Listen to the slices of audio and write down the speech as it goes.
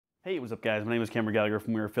Hey, what's up guys? My name is Cameron Gallagher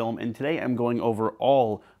from URSA Film, and today I'm going over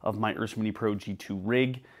all of my URSA Mini Pro G2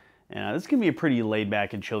 rig. And this is going to be a pretty laid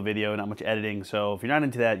back and chill video, not much editing, so if you're not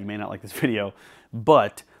into that, you may not like this video.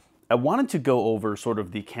 But I wanted to go over sort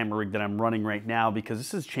of the camera rig that I'm running right now because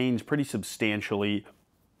this has changed pretty substantially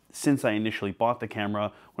since I initially bought the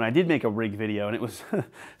camera. When I did make a rig video, and it was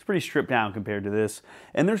it's pretty stripped down compared to this.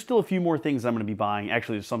 And there's still a few more things I'm going to be buying.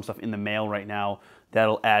 Actually, there's some stuff in the mail right now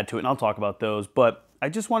that'll add to it, and I'll talk about those. But I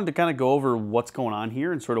just wanted to kind of go over what's going on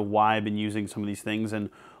here and sort of why I've been using some of these things and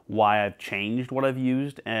why I've changed what I've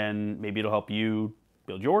used, and maybe it'll help you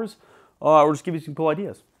build yours or just give you some cool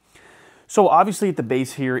ideas. So obviously at the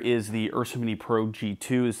base here is the URSA Mini Pro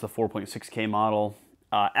G2. It's the 4.6K model.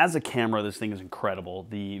 As a camera, this thing is incredible.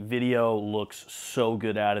 The video looks so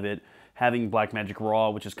good out of it. Having Blackmagic Raw,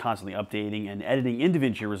 which is constantly updating, and editing in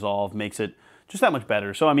DaVinci Resolve makes it just that much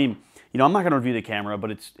better. So I mean, you know, I'm not going to review the camera, but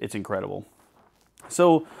it's incredible.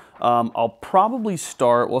 So I'll probably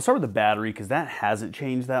start with the battery because that hasn't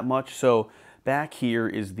changed that much. So back here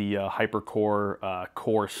is the HyperCore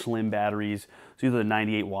Core Slim batteries. So these are the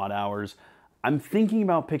 98 watt hours. I'm thinking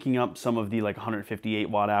about picking up some of the like 158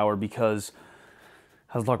 watt hour because,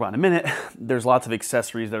 as I'll talk about in a minute, there's lots of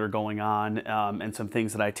accessories that are going on and some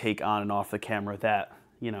things that I take on and off the camera that,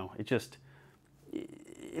 you know,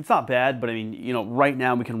 it's not bad, but I mean, you know, right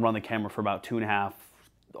now we can run the camera for about 2.5,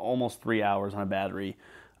 almost 3 hours on a battery.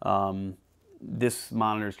 This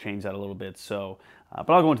monitor's changed that a little bit, so, but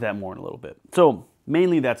I'll go into that more in a little bit. So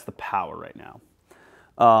mainly that's the power right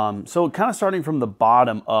now. So kind of starting from the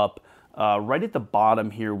bottom up, right at the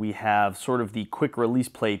bottom here we have sort of the quick release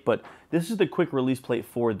plate, but this is the quick release plate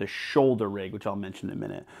for the shoulder rig, which I'll mention in a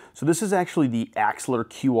minute. So this is actually the Axler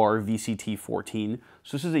QR VCT14.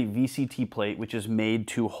 So this is a VCT plate which is made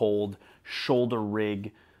to hold shoulder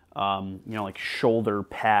rig, you know, like shoulder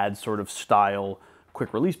pad sort of style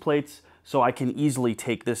quick release plates. So I can easily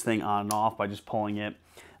take this thing on and off by just pulling it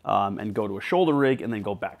and go to a shoulder rig and then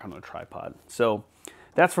go back onto a tripod. So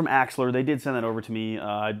that's from Axler. They did send that over to me. You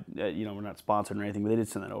know, we're not sponsored or anything, but they did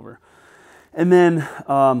send that over. And then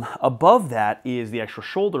above that is the actual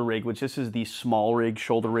shoulder rig, which this is the small rig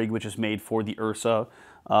shoulder rig, which is made for the URSA.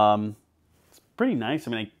 It's pretty nice.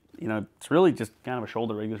 I mean, you know, it's really just kind of a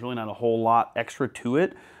shoulder rig. There's really not a whole lot extra to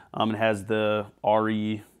it. It has the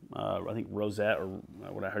RE, I think rosette, or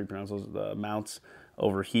how do you pronounce those, the mounts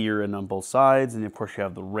over here and on both sides. And of course you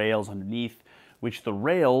have the rails underneath, which the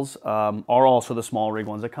rails are also the small rig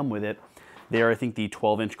ones that come with it. They are, I think, the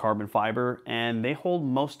 12-inch carbon fiber, and they hold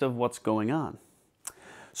most of what's going on.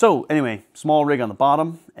 So anyway, small rig on the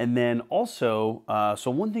bottom. And then also,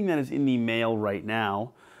 so one thing that is in the mail right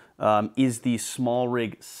now is the small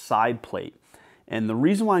rig side plate. And the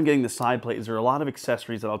reason why I'm getting the side plate is there are a lot of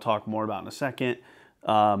accessories that I'll talk more about in a second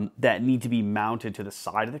that need to be mounted to the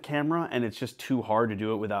side of the camera, and it's just too hard to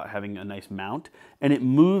do it without having a nice mount. And it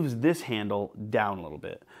moves this handle down a little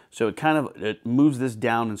bit. So it moves this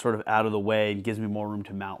down and sort of out of the way and gives me more room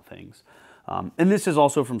to mount things. And this is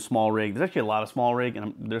also from Small Rig. There's actually a lot of Small Rig,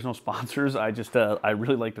 and there's no sponsors. I just, I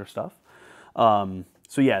really like their stuff.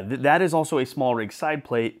 So yeah, that is also a Small Rig side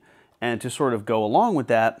plate. And to sort of go along with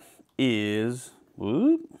that is,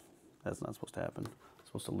 whoop, that's not supposed to happen. I'm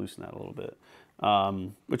supposed to loosen that a little bit.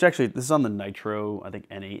 Which actually, this is on the Nitro, I think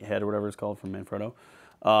N8 head or whatever it's called from Manfrotto.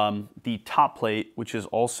 The top plate, which is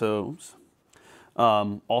also,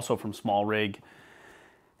 also from Small Rig.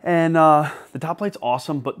 And the top plate's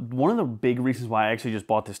awesome, but one of the big reasons why I actually just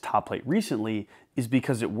bought this top plate recently is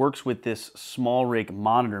because it works with this Small Rig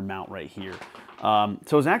monitor mount right here. So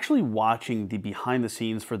I was actually watching the behind the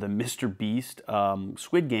scenes for the Mr. Beast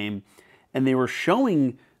Squid Game, and they were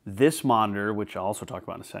showing this monitor, which I'll also talk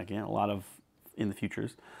about in a second, a lot of in the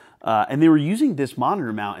futures. And they were using this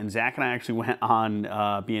monitor mount, and Zach and I actually went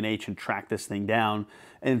on B&H and tracked this thing down.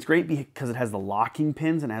 And it's great because it has the locking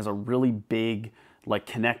pins and it has a really big like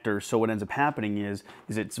connector. So what ends up happening is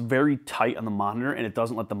it's very tight on the monitor, and it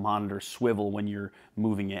doesn't let the monitor swivel when you're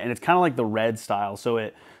moving it. And it's kind of like the Red style. So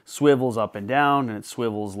it swivels up and down, and it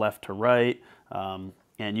swivels left to right.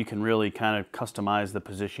 And you can really kind of customize the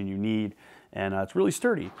position you need. And it's really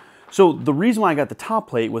sturdy. So the reason why I got the top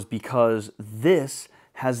plate was because this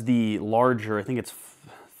has the larger, I think it's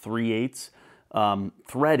 3/8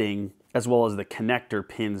 threading, as well as the connector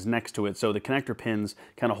pins next to it. So the connector pins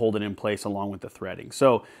kind of hold it in place along with the threading.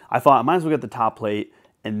 So I thought I might as well get the top plate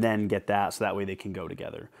and then get that, so that way they can go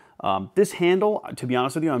together. This handle, to be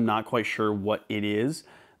honest with you, I'm not quite sure what it is.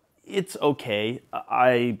 It's okay.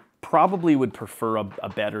 I probably would prefer a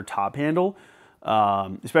better top handle.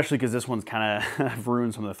 Especially because this one's kind of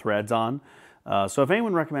ruined some of the threads on. So if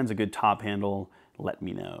anyone recommends a good top handle, let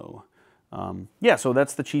me know. yeah, so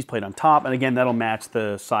that's the cheese plate on top. And again, that'll match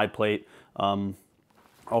the side plate, all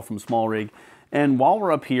from SmallRig. And while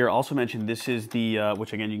we're up here, I also mentioned this is the,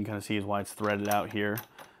 which again, you can kind of see is why it's threaded out here.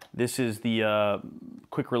 This is the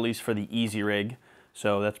quick release for the Easy Rig.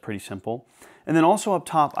 So that's pretty simple. And then also up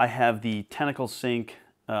top, I have the Tentacle Sync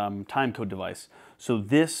Timecode device. So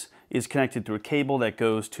this is connected through a cable that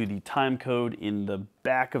goes to the timecode in the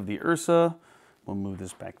back of the URSA. We'll move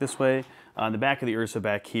this back this way. On the back of the URSA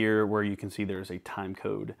back here, where you can see there's a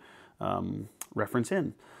timecode reference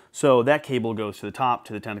in. So that cable goes to the top,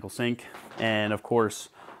 to the Tentacle Sync. And of course,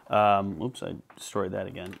 oops, I destroyed that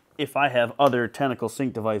again. If I have other Tentacle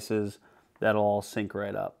Sync devices, that'll all sync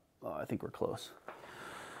right up. Oh, I think we're close.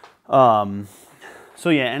 So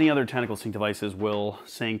yeah, any other Tentacle Sync devices will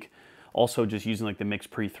sync. Also, just using like the Mix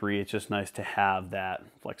Pre 3, it's just nice to have that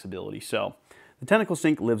flexibility. So the Tentacle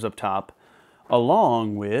Sync lives up top,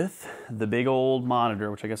 along with the big old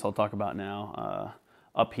monitor, which I guess I'll talk about now,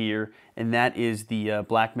 up here, and that is the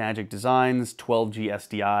Blackmagic Designs 12G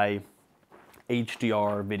SDI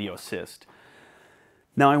HDR Video Assist.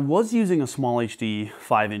 Now, I was using a Small HD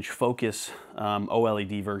 5-inch Focus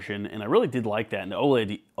OLED version, and I really did like that, and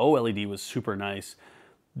the OLED was super nice.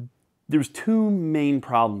 There's two main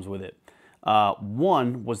problems with it.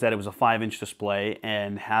 One was that it was a 5-inch display,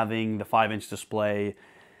 and having the 5-inch display,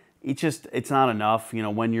 it's not enough. You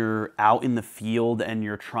know, when you're out in the field and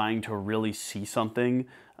you're trying to really see something,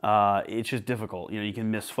 it's just difficult. You know, you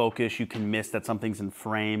can miss focus, you can miss that something's in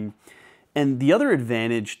frame. And the other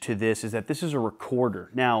advantage to this is that this is a recorder.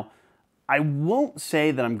 Now, I won't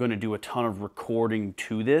say that I'm going to do a ton of recording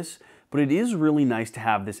to this, but it is really nice to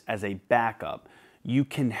have this as a backup. You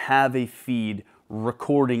can have a feed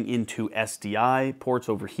recording into SDI ports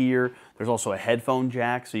over here. There's also a headphone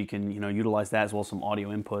jack, so you can, utilize that as well as some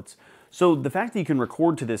audio inputs. So the fact that you can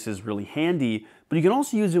record to this is really handy, but you can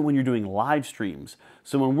also use it when you're doing live streams.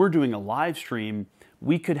 So when we're doing a live stream,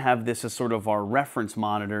 we could have this as sort of our reference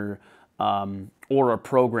monitor or a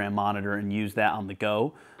program monitor and use that on the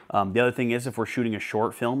go. The other thing is if we're shooting a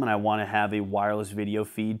short film and I want to have a wireless video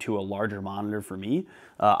feed to a larger monitor for me,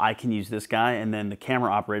 I can use this guy, and then the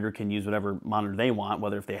camera operator can use whatever monitor they want,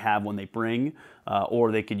 whether if they have one they bring,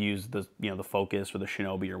 or they could use the the Focus or the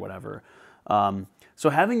Shinobi or whatever. So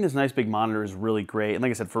having this nice big monitor is really great. And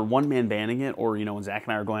like I said, for one-man banding it, or when Zach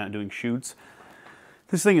and I are going out and doing shoots,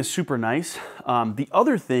 this thing is super nice. The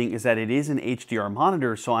other thing is that it is an HDR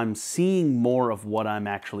monitor, so I'm seeing more of what I'm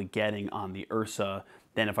actually getting on the URSA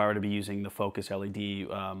than if I were to be using the Focus LED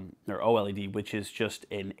or OLED, which is just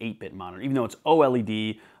an 8-bit monitor. Even though it's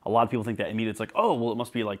OLED, a lot of people think that immediately it's like, oh, well, it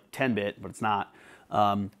must be like 10-bit, but it's not.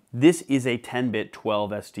 This is a 10-bit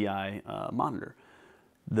 12 SDI monitor.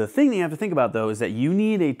 The thing that you have to think about, though, is that you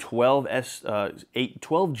need a 12G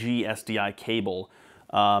SDI cable.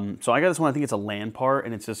 So I got this one, I think it's a LAN part,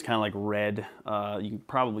 and it's just kind of like red. You can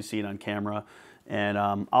probably see it on camera. And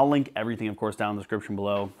I'll link everything, of course, down in the description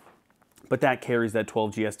below. But that carries that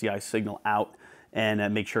 12G SDI signal out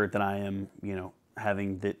and make sure that I am,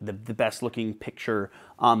 having the best looking picture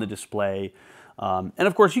on the display. And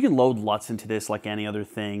of course, you can load LUTs into this like any other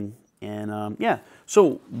thing. And yeah,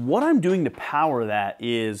 so what I'm doing to power that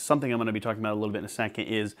is something I'm going to be talking about a little bit in a second.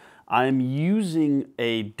 Is I'm using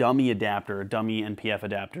a dummy adapter, a dummy NPF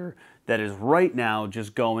adapter that is right now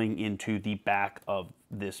just going into the back of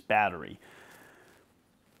this battery.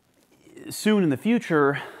 Soon in the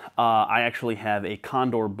future, I actually have a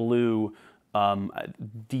Condor Blue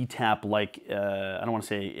D-tap like, I don't want to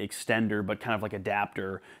say extender, but kind of like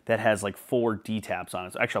adapter that has like 4 D-taps on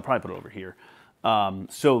it. So actually, I'll probably put it over here.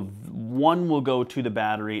 So one will go to the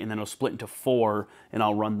battery, and then it'll split into 4, and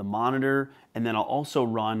I'll run the monitor, and then I'll also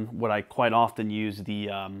run what I quite often use,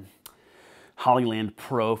 the Hollyland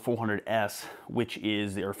Pro 400S, which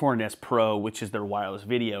is, or 400S Pro, which is their wireless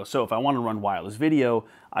video. So if I want to run wireless video,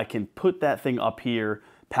 I can put that thing up here,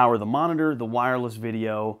 power the monitor, the wireless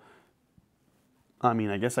video. I mean,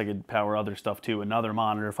 I guess I could power other stuff too, another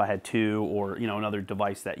monitor if I had 2, or another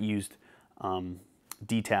device that used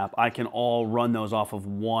D-tap. I can all run those off of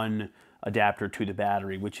one adapter to the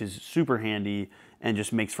battery, which is super handy and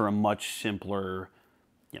just makes for a much simpler,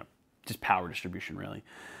 just power distribution really.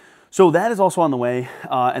 So that is also on the way,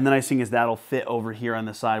 and the nice thing is that'll fit over here on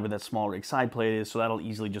the side where that SmallRig side plate is, so that'll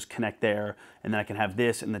easily just connect there, and then I can have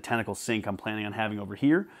this and the Tentacle Sync I'm planning on having over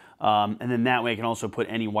here, and then that way I can also put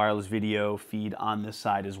any wireless video feed on this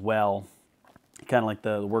side as well, kind of like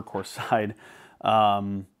the workhorse side.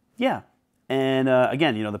 Yeah, and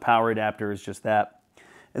again, the power adapter is just that.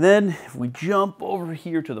 And then if we jump over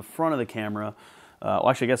here to the front of the camera, well,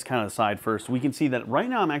 actually I guess kind of the side first, we can see that right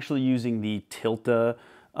now I'm actually using the Tilta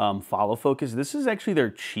follow focus. This is actually their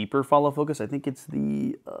cheaper follow focus. I think it's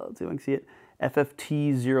the, let's see if I can see it,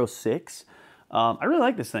 FFT06. I really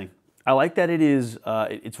like this thing. I like that it is,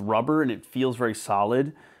 it's rubber and it feels very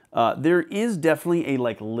solid. There is definitely a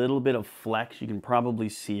little bit of flex. You can probably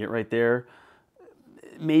see it right there.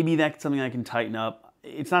 Maybe that's something I can tighten up.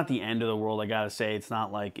 It's not the end of the world, I gotta say. It's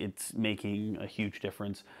not like it's making a huge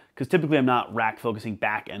difference. Because typically I'm not rack focusing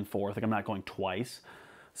back and forth. Like I'm not going twice.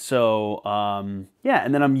 So, yeah,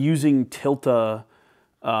 and then I'm using Tilta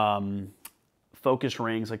focus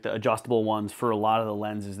rings, like the adjustable ones, for a lot of the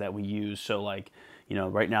lenses that we use. So like, you know,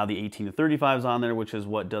 right now the 18 to 35 is on there, which is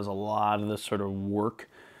what does a lot of this sort of work.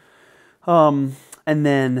 And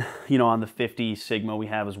then, you know, on the 50 Sigma we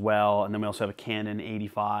have as well. And then we also have a Canon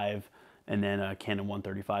 85 and then a Canon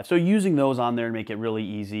 135. So using those on there to make it really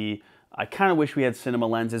easy. I kind of wish we had cinema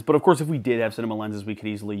lenses, but of course if we did have cinema lenses, we could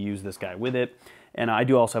easily use this guy with it. And I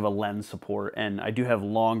do also have a lens support, and I do have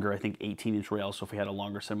longer, I think 18-inch rails, so if we had a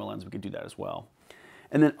longer cinema lens, we could do that as well.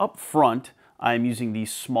 And then up front, I'm using the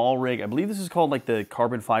small rig. I believe this is called like the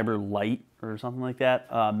Carbon Fiber Light or something like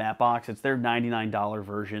that, matte box. It's their $99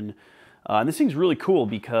 version. And this thing's really cool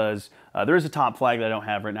because there is a top flag that I don't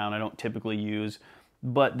have right now and I don't typically use.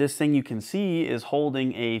 But this thing you can see is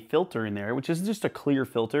holding a filter in there, which is just a clear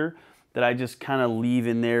filter that I just kind of leave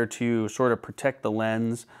in there to sort of protect the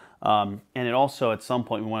lens. And it also, at some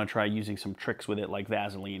point, we want to try using some tricks with it, like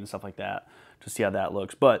Vaseline and stuff like that, to see how that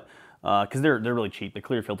looks. But, because they're really cheap. The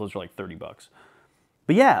clear filters are like 30 bucks.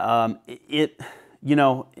 But yeah, you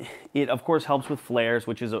know, it of course helps with flares,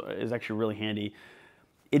 which is actually really handy.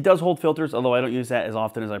 It does hold filters, although I don't use that as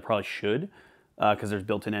often as I probably should, because there's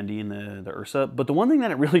built-in ND in the URSA. But the one thing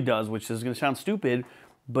that it really does, which is going to sound stupid,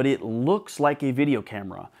 but it looks like a video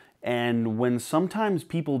camera. And when sometimes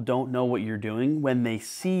people don't know what you're doing, when they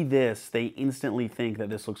see this, they instantly think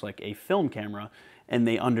that this looks like a film camera, and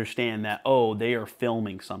they understand that, oh, they are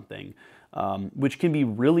filming something, which can be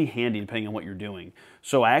really handy depending on what you're doing.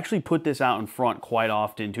 So I actually put this out in front quite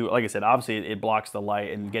often too. Like I said, obviously it blocks the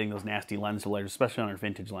light and getting those nasty lens flares, especially on our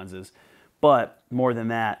vintage lenses. But more than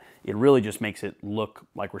that, it really just makes it look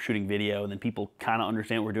like we're shooting video, and then people kind of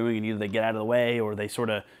understand what we're doing, and either they get out of the way or they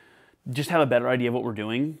sort of just have a better idea of what we're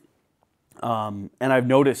doing. And I've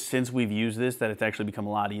noticed since we've used this that it's actually become a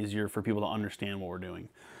lot easier for people to understand what we're doing.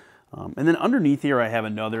 And then underneath here I have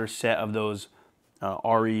another set of those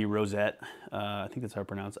RE Rosette, I think that's how I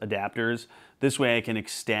pronounce adapters. This way I can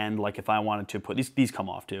extend, like if I wanted to put, these come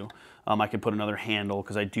off too. I can put another handle,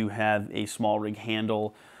 because I do have a small rig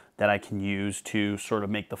handle that I can use to sort of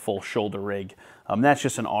make the full shoulder rig. That's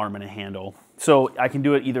just an arm and a handle. So I can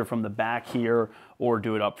do it either from the back here or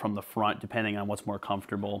do it up from the front, depending on what's more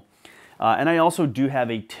comfortable. And I also do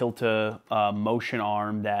have a Tilta motion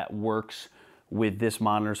arm that works with this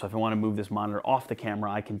monitor. So if I want to move this monitor off the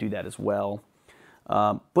camera, I can do that as well.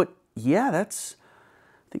 But yeah, I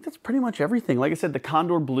think that's pretty much everything. Like I said, the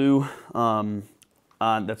Condor Blue, that's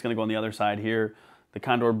going to go on the other side here. The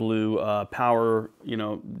Condor Blue power, you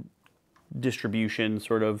know, distribution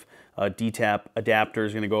sort of DTAP adapter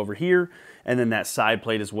is going to go over here, and then that side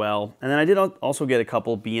plate as well. And then I did also get a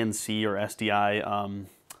couple BNC or SDI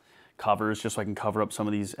covers, just so I can cover up some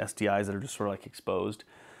of these SDIs that are just sort of like exposed.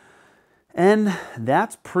 And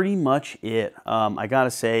that's pretty much it. I gotta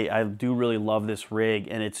say, I do really love this rig,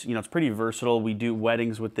 and it's, you know, it's pretty versatile. We do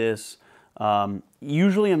weddings with this.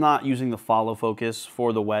 Usually I'm not using the follow focus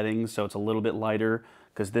for the weddings, so it's a little bit lighter,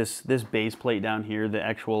 because this base plate down here, the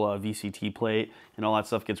actual VCT plate and all that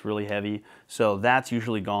stuff gets really heavy. So that's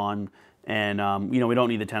usually gone. And you know, we don't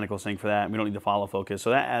need the Tentacle Sync for that. We don't need the follow focus. So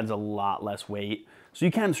that adds a lot less weight. So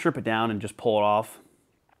you can strip it down and just pull it off.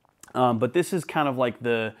 But this is kind of like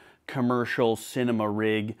the commercial cinema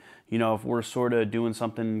rig. You know, if we're sort of doing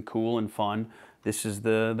something cool and fun, this is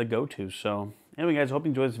the go-to. So anyway, guys, I hope you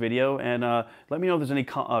enjoyed this video, and let me know if there's any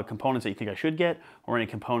components that you think I should get, or any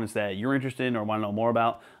components that you're interested in or want to know more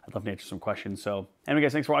about. I'd love to answer some questions. So anyway,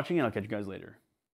 guys, thanks for watching, and I'll catch you guys later.